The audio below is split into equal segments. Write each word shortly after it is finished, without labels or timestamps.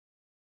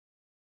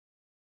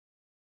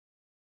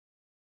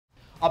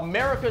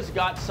America's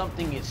Got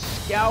Something is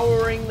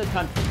scouring the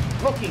country,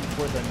 looking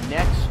for the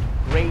next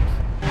great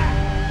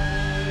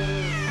actor.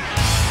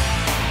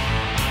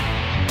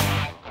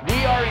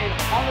 We are in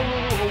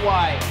Honolulu,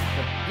 Hawaii,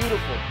 the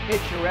beautiful,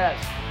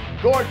 picturesque,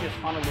 gorgeous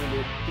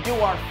Honolulu, to do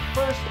our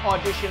first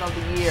audition of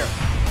the year.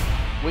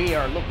 We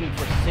are looking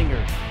for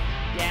singers,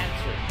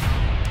 dancers,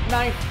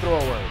 knife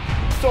throwers,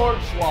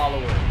 sword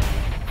swallowers,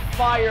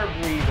 fire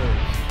breathers,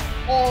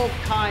 all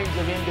kinds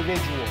of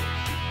individuals.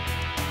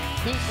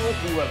 People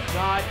who have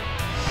got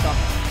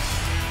something.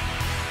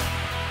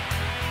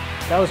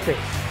 That was great.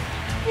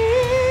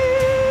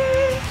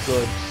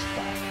 Good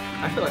stuff.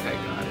 I feel like I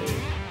got it.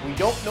 We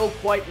don't know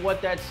quite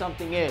what that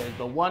something is,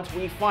 but once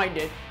we find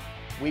it,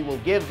 we will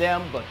give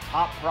them the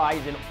top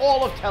prize in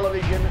all of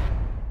television,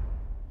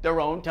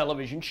 their own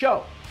television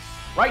show.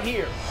 Right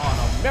here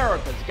on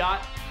America's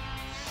Got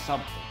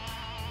Something.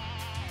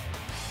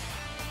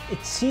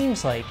 It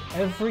seems like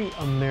every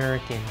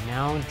American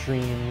now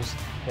dreams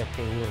that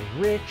they were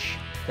rich,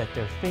 that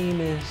they're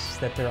famous,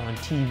 that they're on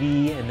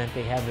TV, and that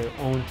they have their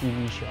own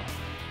TV show.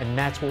 And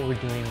that's what we're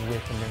doing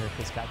with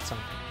America's Got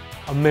Something.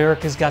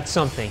 America's Got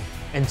Something,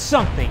 and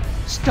something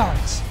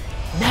starts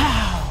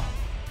now!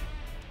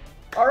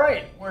 All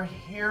right, we're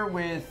here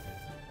with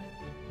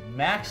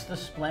Max the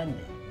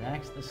Splendid.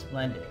 Max the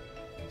Splendid.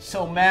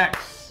 So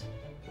Max,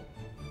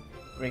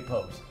 great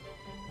pose.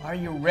 Are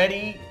you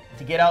ready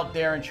to get out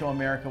there and show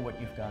America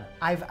what you've got?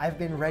 I've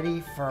been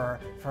ready for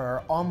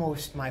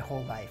almost my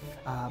whole life.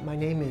 My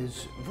name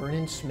is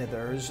Vernon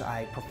Smithers.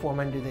 I perform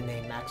under the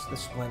name Max the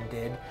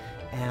Splendid,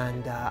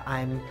 and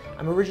I'm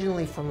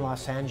originally from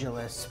Los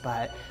Angeles,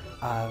 but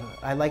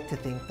I like to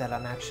think that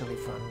I'm actually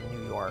from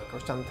New York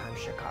or sometimes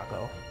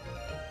Chicago.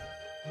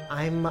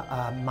 I'm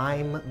a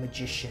mime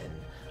magician.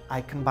 I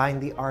combine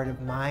the art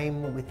of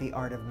mime with the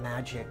art of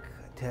magic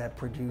to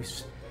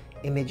produce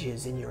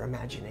images in your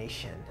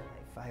imagination.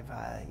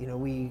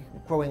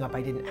 Growing up,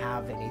 I didn't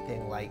have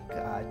anything like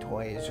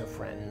toys or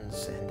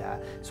friends, and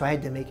so I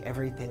had to make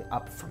everything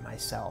up for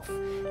myself,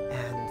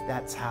 and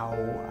that's how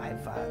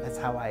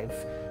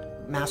I've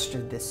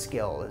mastered this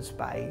skill, is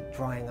by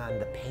drawing on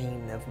the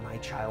pain of my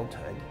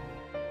childhood.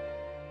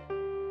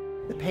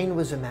 The pain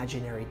was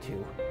imaginary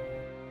too.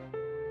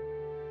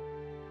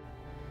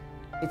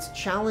 It's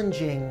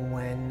challenging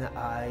when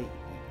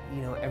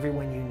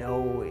everyone you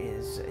know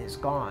is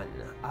gone,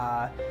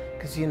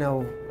 because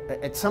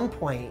at some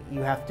point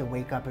you have to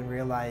wake up and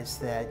realize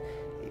that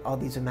all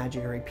these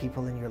imaginary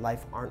people in your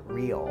life aren't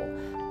real,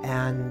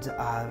 and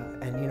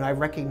I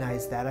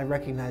recognize that. I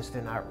recognize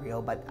they're not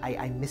real, but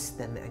I miss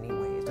them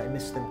anyways. I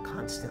miss them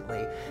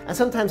constantly, and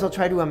sometimes I'll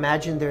try to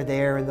imagine they're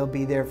there and they'll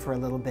be there for a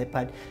little bit,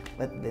 but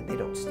they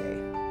don't stay.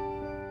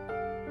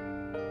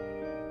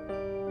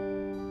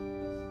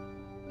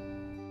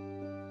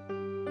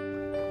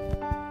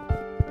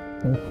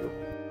 Thank you.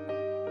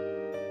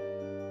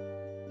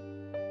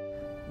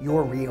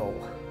 You're real.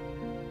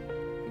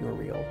 You're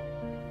real.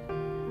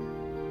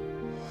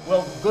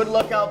 Well, good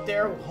luck out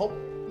there. Hope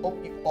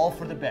you all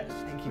for the best.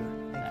 Thank you.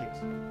 Thank you.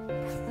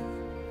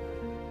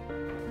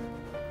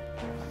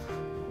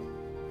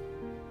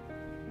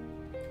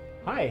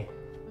 Hi.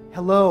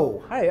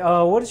 Hello. Hi,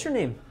 what is your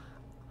name?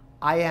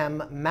 I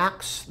am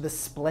Max the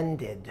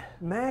Splendid.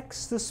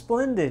 Max the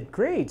Splendid,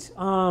 great.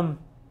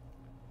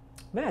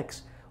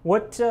 Max,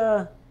 what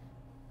are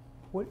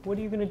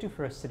you gonna do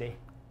for us today?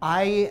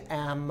 I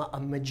am a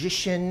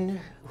magician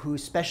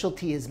whose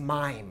specialty is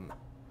mime.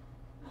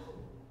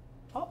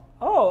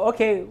 Oh,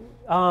 okay.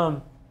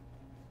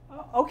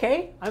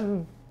 Okay.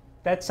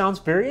 That sounds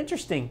very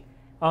interesting.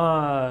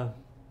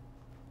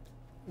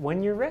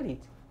 When you're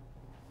ready,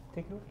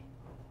 take it away.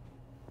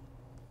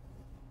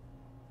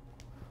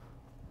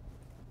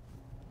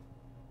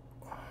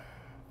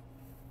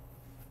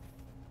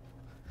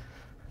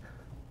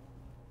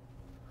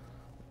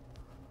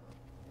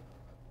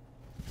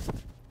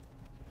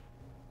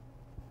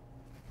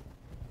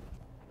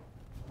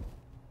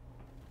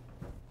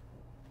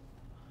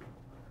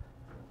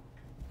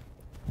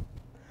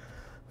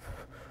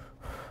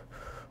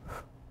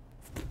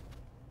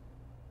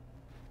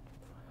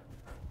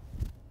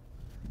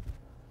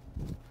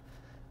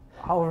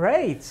 All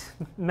right,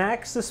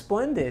 Max the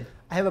Splendid.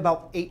 I have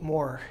about 8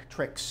 more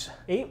tricks.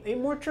 Eight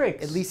more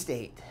tricks. At least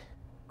 8.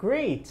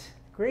 Great,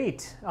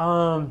 great.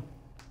 Yeah,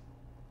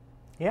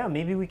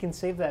 maybe we can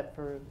save that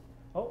for.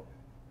 Oh.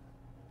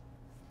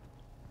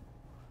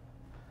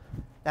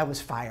 That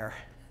was fire.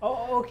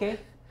 Oh, okay.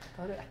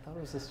 I thought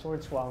it was the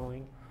sword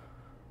swallowing.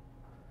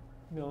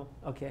 No,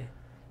 okay.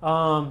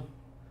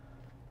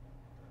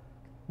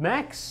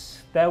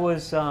 Max, that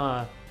was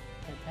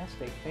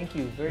fantastic. Thank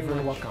you very much.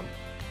 You're welcome.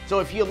 So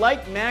if you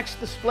like Max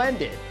the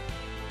Splendid,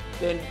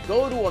 then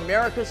go to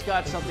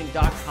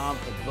americasgotsomething.com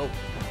and vote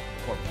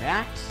for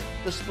Max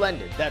the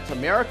Splendid. That's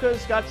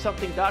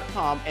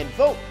americasgotsomething.com and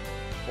vote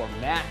for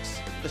Max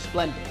the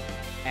Splendid.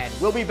 And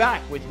we'll be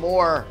back with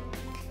more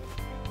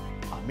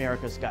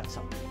America's Got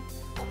Something.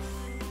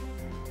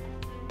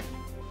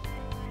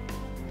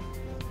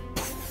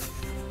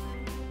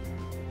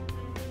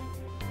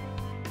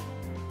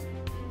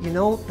 You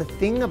know, the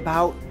thing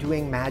about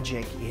doing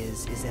magic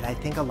is that I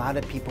think a lot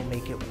of people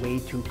make it way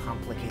too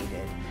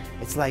complicated.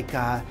 It's like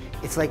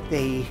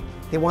they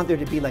want there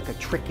to be like a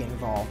trick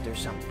involved or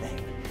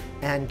something.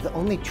 And the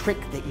only trick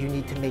that you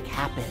need to make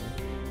happen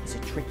is a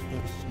trick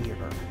in here.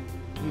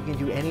 You can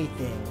do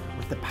anything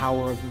with the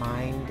power of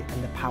mind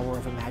and the power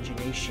of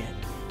imagination.